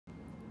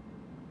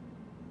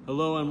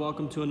Hello and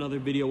welcome to another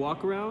video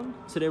walk around.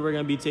 Today we're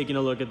going to be taking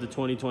a look at the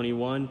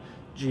 2021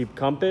 Jeep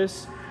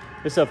Compass.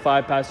 It's a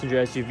 5-passenger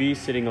SUV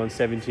sitting on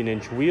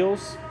 17-inch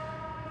wheels.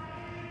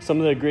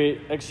 Some of the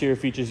great exterior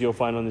features you'll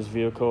find on this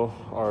vehicle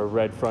are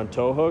red front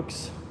tow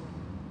hooks,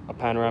 a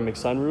panoramic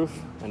sunroof,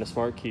 and a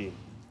smart key.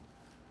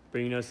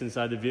 Bringing us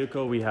inside the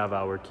vehicle, we have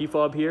our key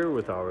fob here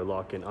with our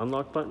lock and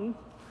unlock button.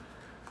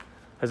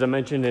 As I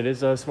mentioned, it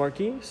is a smart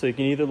key, so you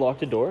can either lock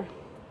the door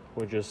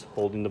with just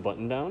holding the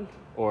button down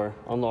or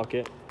unlock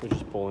it with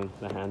just pulling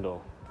the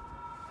handle.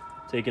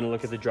 Taking a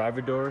look at the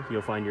driver door,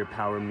 you'll find your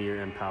power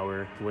mirror and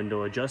power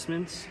window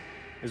adjustments,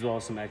 as well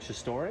as some extra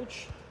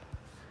storage.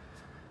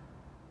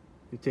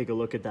 You take a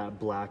look at that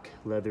black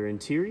leather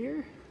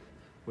interior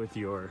with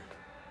your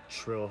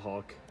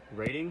Trailhawk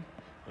rating,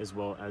 as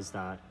well as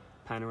that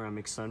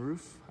panoramic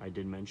sunroof I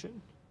did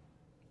mention.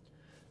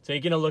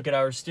 Taking a look at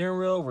our steering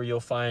wheel, where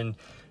you'll find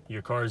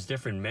your car's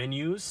different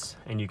menus,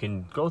 and you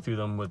can go through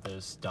them with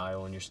this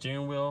dial on your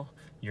steering wheel,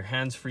 your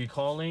hands-free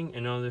calling,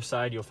 and on the other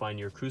side you'll find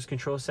your cruise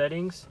control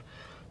settings.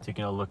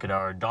 Taking a look at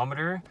our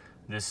odometer,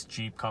 this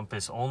Jeep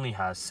Compass only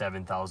has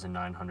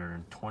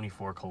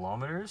 7,924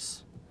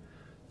 kilometers.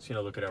 Just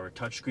gonna look at our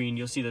touchscreen.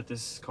 You'll see that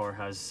this car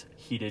has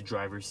heated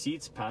driver's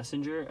seats,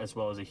 passenger, as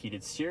well as a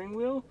heated steering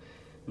wheel,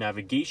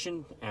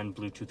 navigation and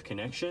Bluetooth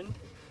connection,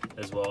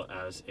 as well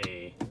as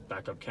a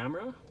backup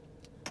camera.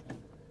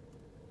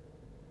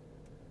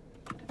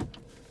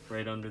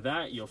 Right under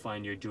that, you'll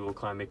find your dual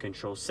climate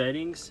control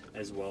settings,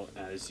 as well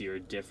as your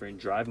different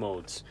drive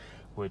modes,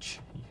 which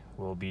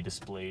will be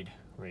displayed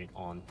right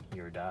on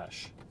your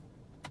dash.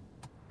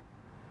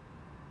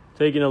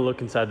 Taking a look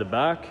inside the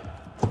back,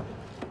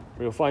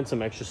 you'll find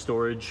some extra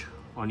storage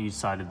on each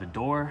side of the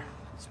door,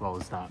 as well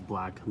as that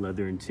black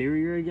leather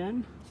interior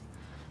again.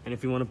 And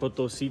if you want to put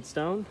those seats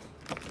down,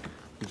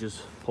 you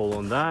just pull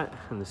on that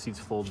and the seats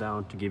fold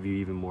down to give you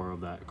even more of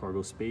that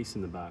cargo space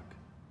in the back.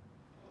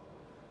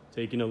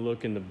 Taking a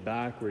look in the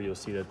back, where you'll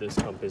see that this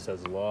Compass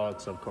has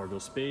lots of cargo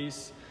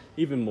space.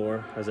 Even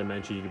more, as I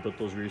mentioned, you can put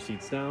those rear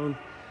seats down.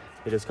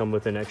 It does come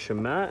with an extra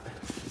mat,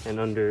 and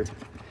underneath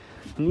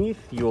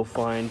you'll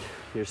find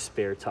your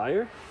spare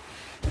tire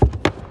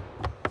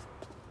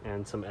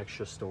and some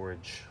extra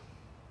storage.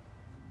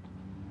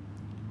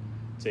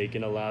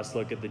 Taking a last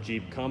look at the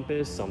Jeep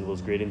Compass, some of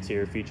those great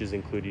interior features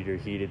included your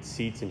heated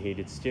seats and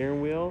heated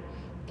steering wheel,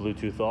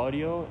 Bluetooth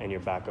audio, and your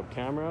backup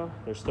camera.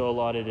 There's still a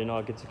lot I did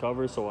not get to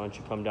cover, so why don't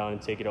you come down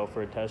and take it out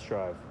for a test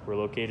drive. We're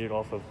located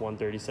off of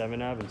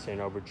 137 Ave in St.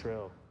 Albert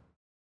Trail.